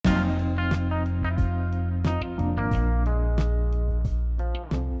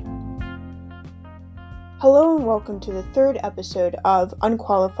Hello and welcome to the third episode of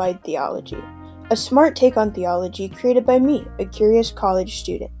Unqualified Theology, a smart take on theology created by me, a curious college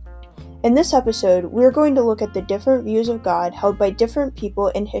student. In this episode, we're going to look at the different views of God held by different people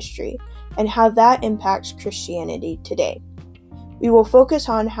in history and how that impacts Christianity today. We will focus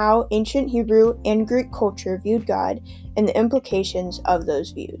on how ancient Hebrew and Greek culture viewed God and the implications of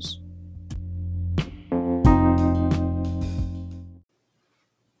those views.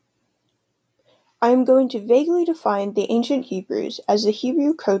 I am going to vaguely define the ancient Hebrews as the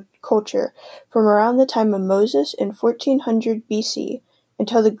Hebrew culture from around the time of Moses in 1400 BC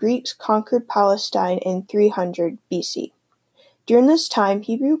until the Greeks conquered Palestine in 300 BC. During this time,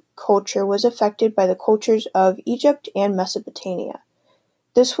 Hebrew culture was affected by the cultures of Egypt and Mesopotamia.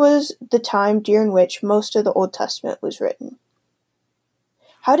 This was the time during which most of the Old Testament was written.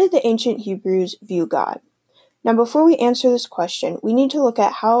 How did the ancient Hebrews view God? Now, before we answer this question, we need to look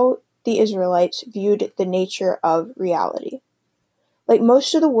at how the Israelites viewed the nature of reality. Like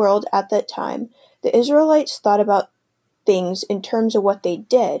most of the world at that time, the Israelites thought about things in terms of what they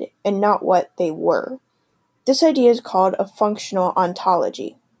did and not what they were. This idea is called a functional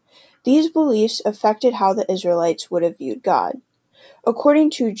ontology. These beliefs affected how the Israelites would have viewed God. According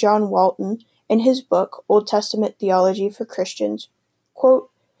to John Walton, in his book, Old Testament Theology for Christians, quote,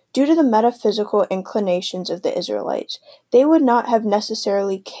 "Due to the metaphysical inclinations of the Israelites, they would not have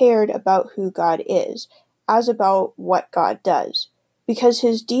necessarily cared about who God is, as about what God does, because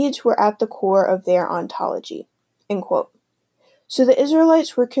his deeds were at the core of their ontology." End quote. So the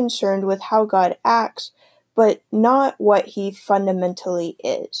Israelites were concerned with how God acts, but not what he fundamentally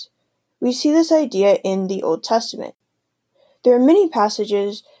is. We see this idea in the Old Testament. There are many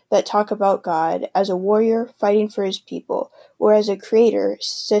passages that talk about God as a warrior fighting for his people, or as a creator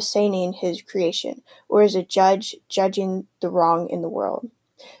sustaining his creation, or as a judge judging the wrong in the world.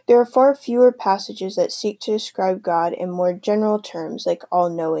 There are far fewer passages that seek to describe God in more general terms like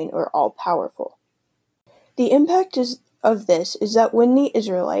all-knowing or all-powerful. The impact of this is that when the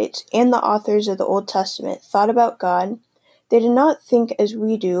Israelites and the authors of the Old Testament thought about God, they did not think as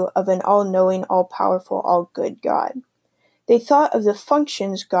we do of an all-knowing, all-powerful, all-good God. They thought of the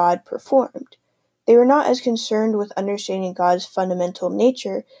functions God performed. They were not as concerned with understanding God's fundamental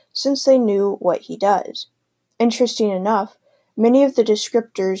nature since they knew what he does. Interesting enough, many of the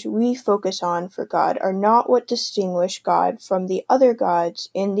descriptors we focus on for God are not what distinguish God from the other gods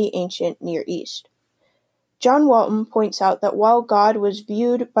in the ancient Near East. John Walton points out that while God was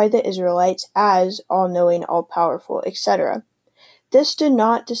viewed by the Israelites as all-knowing, all-powerful, etc., this did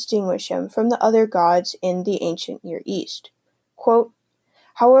not distinguish him from the other gods in the ancient Near East. Quote,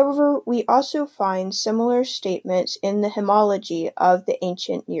 "However, we also find similar statements in the hymnology of the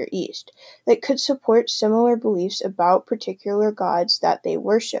ancient Near East that could support similar beliefs about particular gods that they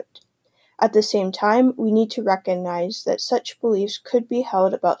worshipped. At the same time, we need to recognize that such beliefs could be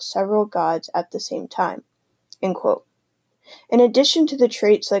held about several gods at the same time." End quote. In addition to the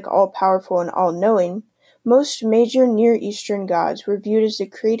traits like all-powerful and all-knowing, most major Near Eastern gods were viewed as the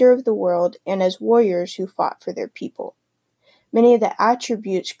creator of the world and as warriors who fought for their people. Many of the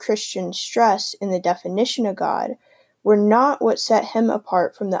attributes Christians stress in the definition of God were not what set him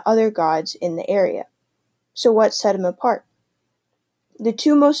apart from the other gods in the area. So what set him apart? The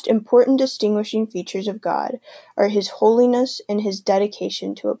two most important distinguishing features of God are his holiness and his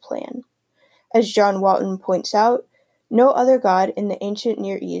dedication to a plan. As John Walton points out, no other god in the ancient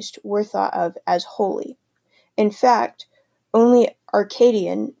Near East were thought of as holy. In fact, only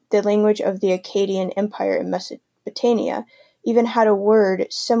Akkadian, the language of the Akkadian Empire in Mesopotamia, even had a word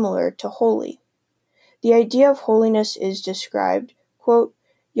similar to holy. The idea of holiness is described, quote,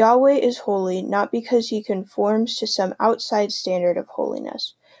 "Yahweh is holy not because he conforms to some outside standard of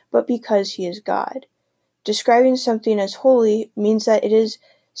holiness, but because he is God. Describing something as holy means that it is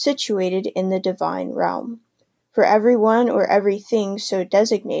situated in the divine realm. For everyone or everything so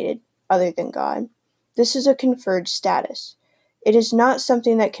designated, other than God, this is a conferred status. It is not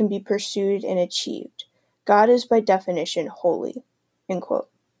something that can be pursued and achieved. God is by definition holy." End quote.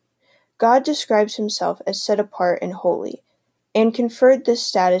 God describes himself as set apart and holy, and conferred this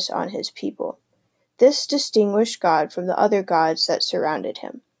status on his people. This distinguished God from the other gods that surrounded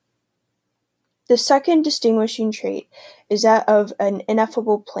him. The second distinguishing trait is that of an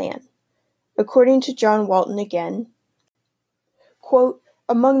ineffable plan. According to John Walton again, quote,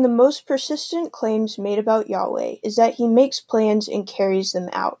 "Among the most persistent claims made about Yahweh is that he makes plans and carries them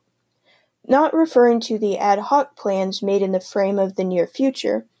out." Not referring to the ad hoc plans made in the frame of the near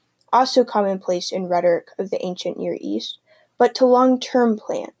future, also commonplace in rhetoric of the ancient Near East, but to long-term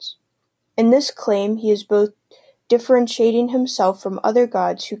plans. In this claim, he is both differentiating himself from other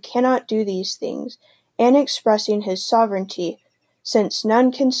gods who cannot do these things, and expressing his sovereignty, since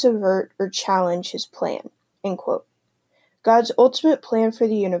none can subvert or challenge his plan." End quote. God's ultimate plan for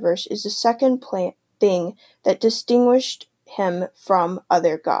the universe is the second thing that distinguished him from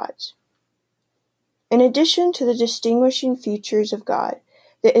other gods. In addition to the distinguishing features of God,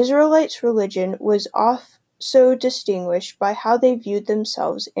 the Israelites' religion was also distinguished by how they viewed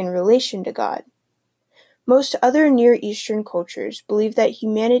themselves in relation to God. Most other Near Eastern cultures believed that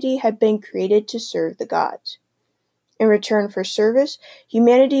humanity had been created to serve the gods. In return for service,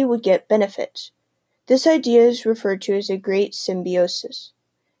 humanity would get benefits. This idea is referred to as a great symbiosis.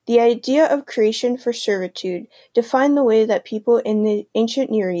 The idea of creation for servitude defined the way that people in the ancient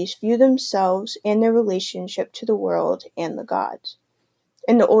Near East view themselves and their relationship to the world and the gods.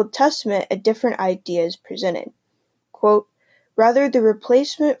 In the Old Testament, a different idea is presented. Quote, "Rather, the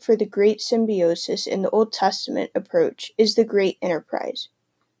replacement for the great symbiosis in the Old Testament approach is the great enterprise.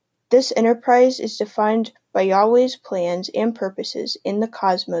 This enterprise is defined by Yahweh's plans and purposes in the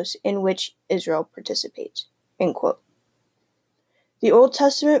cosmos in which Israel participates." End quote. The Old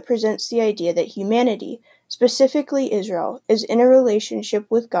Testament presents the idea that humanity, specifically Israel, is in a relationship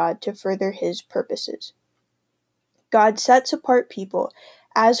with God to further his purposes. God sets apart people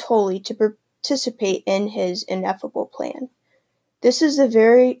as holy to participate in his ineffable plan. This is a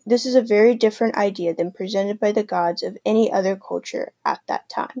very different idea than presented by the gods of any other culture at that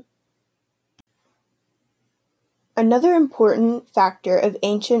time. Another important factor of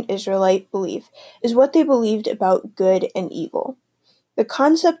ancient Israelite belief is what they believed about good and evil. The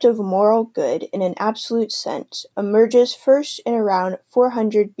concept of moral good in an absolute sense emerges first in around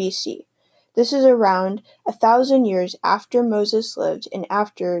 400 BC. This is around 1,000 years after Moses lived and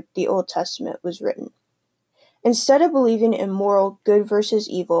after the Old Testament was written. Instead of believing in moral good versus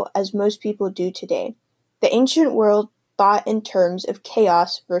evil as most people do today, the ancient world thought in terms of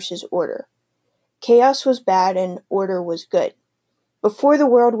chaos versus order. Chaos was bad and order was good. Before the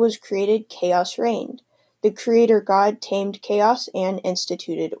world was created, chaos reigned. The Creator God tamed chaos and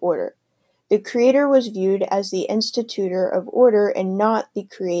instituted order. The Creator was viewed as the institutor of order and not the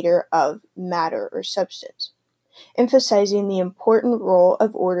creator of matter or substance, emphasizing the important role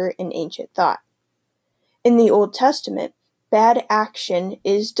of order in ancient thought. In the Old Testament, bad action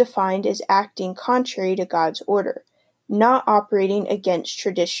is defined as acting contrary to God's order, not operating against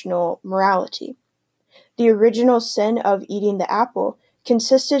traditional morality. The original sin of eating the apple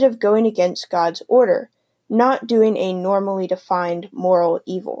consisted of going against God's order, not doing a normally defined moral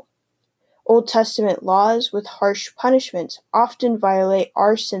evil. Old Testament laws with harsh punishments often violate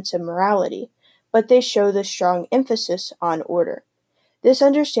our sense of morality, but they show the strong emphasis on order. This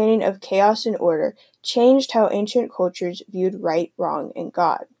understanding of chaos and order changed how ancient cultures viewed right, wrong, and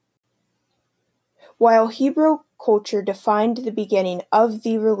God. While Hebrew culture defined the beginning of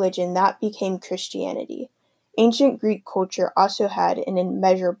the religion that became Christianity, ancient Greek culture also had an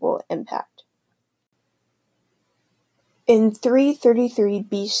immeasurable impact. In 333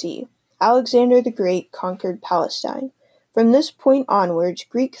 BC, Alexander the Great conquered Palestine. From this point onwards,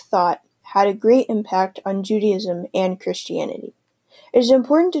 Greek thought had a great impact on Judaism and Christianity. It is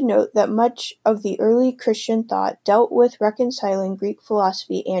important to note that much of the early Christian thought dealt with reconciling Greek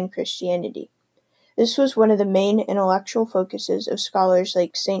philosophy and Christianity. This was one of the main intellectual focuses of scholars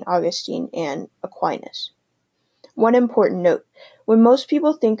like St. Augustine and Aquinas. One important note: when most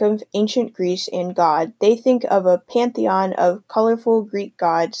people think of ancient Greece and God, they think of a pantheon of colorful Greek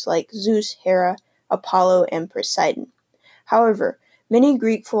gods like Zeus, Hera, Apollo, and Poseidon. However, many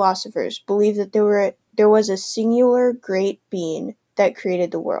Greek philosophers believed that there was a singular great being that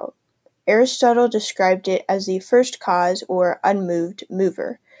created the world. Aristotle described it as the first cause or unmoved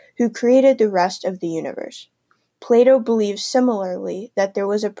mover, who created the rest of the universe. Plato believed similarly that there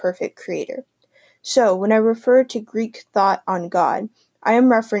was a perfect creator. So, when I refer to Greek thought on God, I am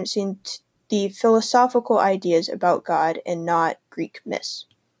referencing the philosophical ideas about God and not Greek myths.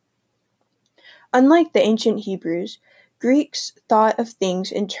 Unlike the ancient Hebrews, Greeks thought of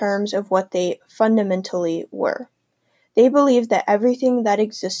things in terms of what they fundamentally were. They believed that everything that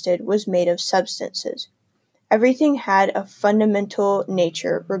existed was made of substances. Everything had a fundamental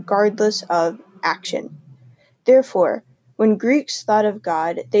nature regardless of action. Therefore, when Greeks thought of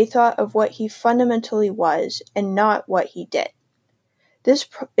God, they thought of what he fundamentally was and not what he did. This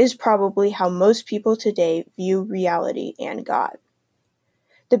is probably how most people today view reality and God.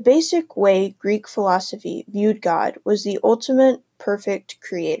 The basic way Greek philosophy viewed God was the ultimate perfect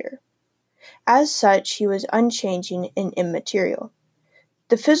creator. As such, he was unchanging and immaterial.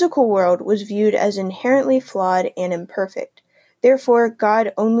 The physical world was viewed as inherently flawed and imperfect. Therefore,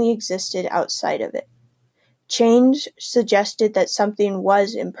 God only existed outside of it. Change suggested that something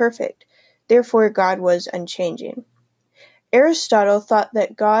was imperfect. Therefore, God was unchanging. Aristotle thought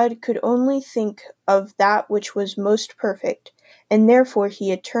that God could only think of that which was most perfect, and therefore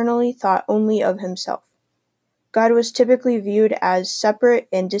he eternally thought only of himself. God was typically viewed as separate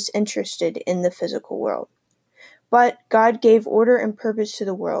and disinterested in the physical world. But God gave order and purpose to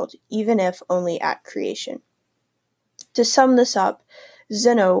the world, even if only at creation. To sum this up,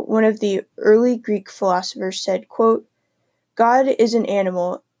 Zeno, one of the early Greek philosophers, said, quote, God is an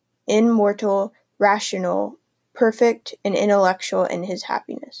animal, immortal, rational, perfect, and intellectual in his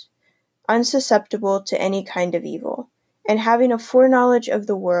happiness, unsusceptible to any kind of evil, and having a foreknowledge of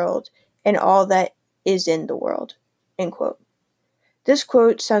the world and all that is in the world. End quote. This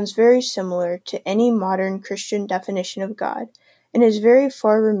quote sounds very similar to any modern Christian definition of God, and is very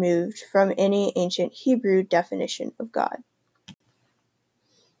far removed from any ancient Hebrew definition of God.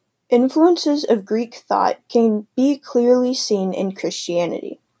 Influences of Greek thought can be clearly seen in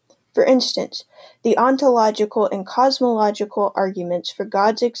Christianity. For instance, the ontological and cosmological arguments for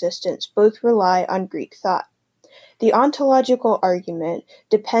God's existence both rely on Greek thought. The ontological argument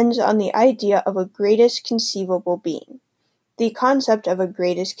depends on the idea of a greatest conceivable being. The concept of a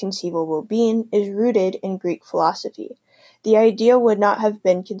greatest conceivable being is rooted in Greek philosophy. The idea would not have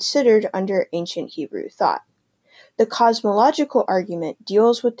been considered under ancient Hebrew thought. The cosmological argument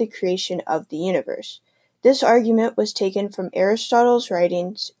deals with the creation of the universe. This argument was taken from Aristotle's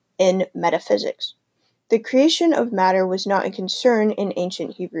writings in Metaphysics. The creation of matter was not a concern in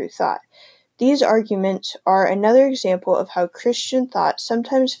ancient Hebrew thought. These arguments are another example of how Christian thought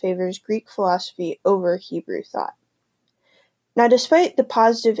sometimes favors Greek philosophy over Hebrew thought. Now, despite the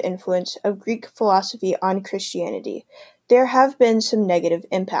positive influence of Greek philosophy on Christianity, there have been some negative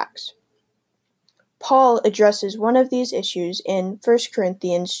impacts. Paul addresses one of these issues in 1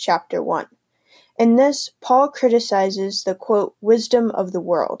 Corinthians chapter 1. In this, Paul criticizes the, quote, wisdom of the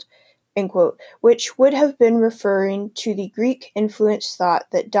world, end quote, which would have been referring to the Greek-influenced thought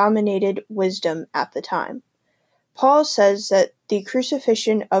that dominated wisdom at the time. Paul says that the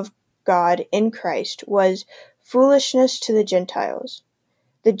crucifixion of God in Christ was foolishness to the Gentiles.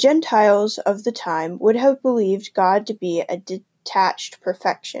 The Gentiles of the time would have believed God to be a detached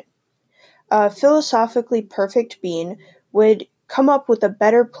perfection. A philosophically perfect being would come up with a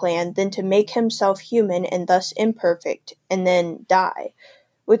better plan than to make himself human and thus imperfect and then die.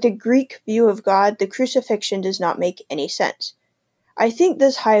 With the Greek view of God, the crucifixion does not make any sense. I think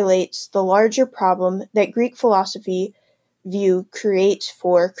this highlights the larger problem that Greek philosophy view creates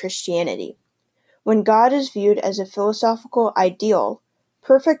for Christianity. When God is viewed as a philosophical ideal,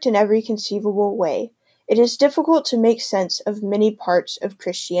 perfect in every conceivable way, it is difficult to make sense of many parts of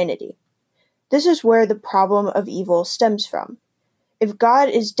Christianity. This is where the problem of evil stems from. If God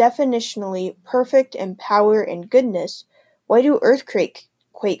is definitionally perfect in power and goodness, why do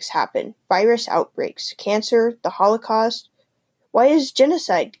earthquakes happen, virus outbreaks, cancer, the Holocaust? Why is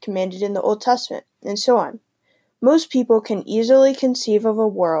genocide commanded in the Old Testament, and so on? Most people can easily conceive of a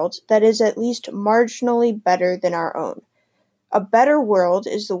world that is at least marginally better than our own. A better world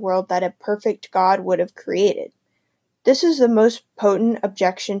is the world that a perfect God would have created. This is the most potent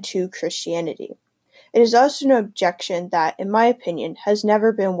objection to Christianity. It is also an objection that, in my opinion, has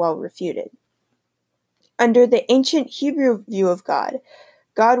never been well refuted. Under the ancient Hebrew view of God,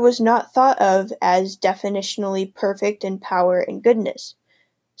 God was not thought of as definitionally perfect in power and goodness,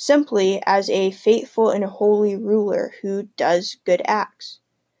 simply as a faithful and holy ruler who does good acts.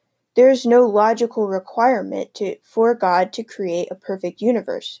 There is no logical requirement for God to create a perfect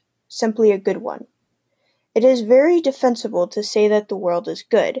universe, simply a good one. It is very defensible to say that the world is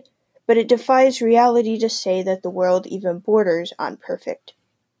good, but it defies reality to say that the world even borders on perfect.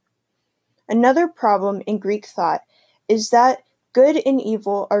 Another problem in Greek thought is that good and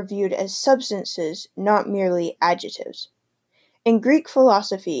evil are viewed as substances, not merely adjectives. In Greek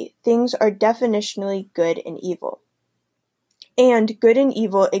philosophy, things are definitionally good and evil. And good and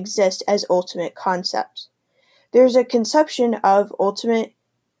evil exist as ultimate concepts. There is a conception of ultimate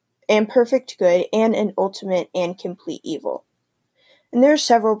and perfect good and an ultimate and complete evil. And there are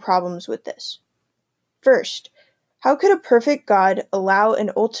several problems with this. First, how could a perfect God allow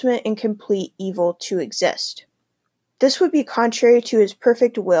an ultimate and complete evil to exist? This would be contrary to his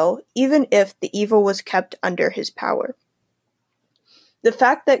perfect will, even if the evil was kept under his power. The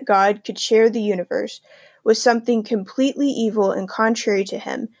fact that God could share the universe with something completely evil and contrary to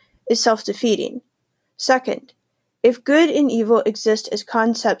him is self-defeating. Second, if good and evil exist as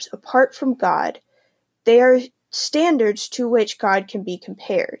concepts apart from God, they are standards to which God can be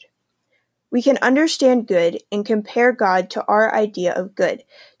compared. We can understand good and compare God to our idea of good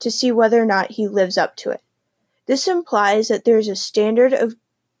to see whether or not he lives up to it. This implies that there is a standard of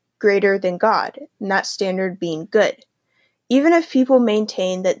greater than God, and that standard being good. Even if people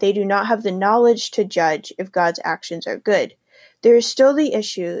maintain that they do not have the knowledge to judge if God's actions are good, there is still the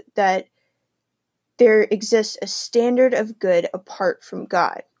issue that there exists a standard of good apart from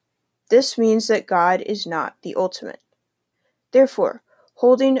God. This means that God is not the ultimate. Therefore,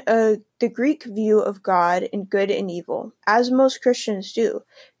 holding the Greek view of God in good and evil, as most Christians do,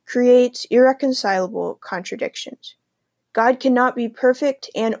 creates irreconcilable contradictions. God cannot be perfect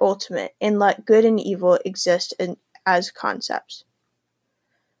and ultimate and let good and evil exist as concepts.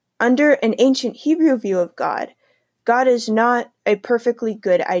 Under an ancient Hebrew view of God, God is not a perfectly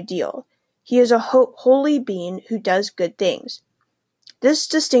good ideal. He is a holy being who does good things. This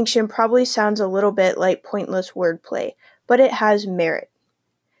distinction probably sounds a little bit like pointless wordplay, but it has merit.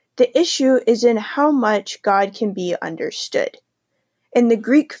 The issue is in how much God can be understood. In the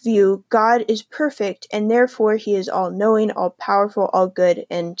Greek view, God is perfect, and therefore he is all-knowing, all-powerful, all-good,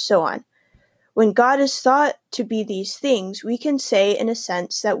 and so on. When God is thought to be these things, we can say in a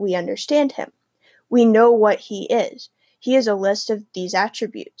sense that we understand him. We know what he is. He is a list of these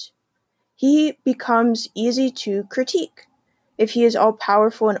attributes. He becomes easy to critique. If he is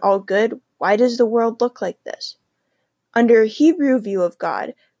all-powerful and all-good, why does the world look like this? Under a Hebrew view of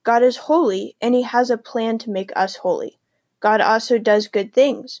God, God is holy, and he has a plan to make us holy. God also does good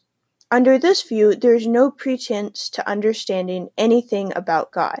things. Under this view, there is no pretense to understanding anything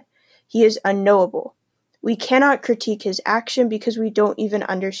about God. He is unknowable. We cannot critique his action because we don't even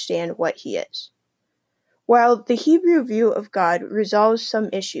understand what he is. While the Hebrew view of God resolves some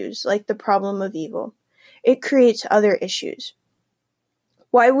issues, like the problem of evil, it creates other issues.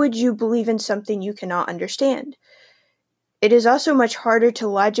 Why would you believe in something you cannot understand? It is also much harder to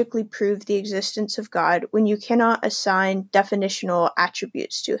logically prove the existence of God when you cannot assign definitional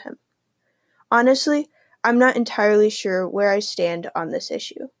attributes to him. Honestly, I'm not entirely sure where I stand on this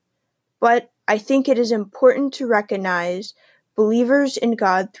issue, but I think it is important to recognize believers in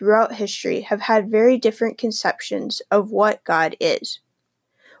God throughout history have had very different conceptions of what God is.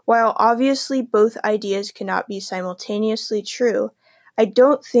 While obviously both ideas cannot be simultaneously true, I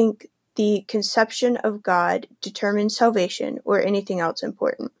don't think the conception of God determines salvation or anything else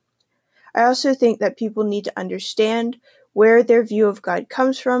important. I also think that people need to understand where their view of God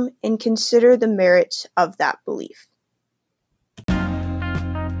comes from and consider the merits of that belief.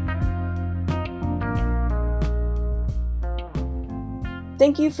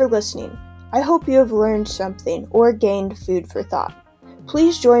 Thank you for listening. I hope you have learned something or gained food for thought.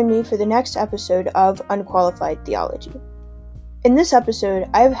 Please join me for the next episode of Unqualified Theology. In this episode,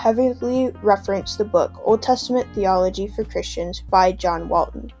 I have heavily referenced the book Old Testament Theology for Christians by John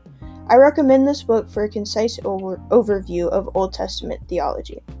Walton. I recommend this book for a concise overview of Old Testament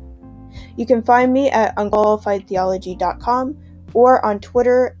theology. You can find me at unqualifiedtheology.com or on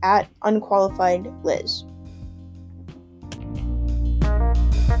Twitter at unqualifiedliz.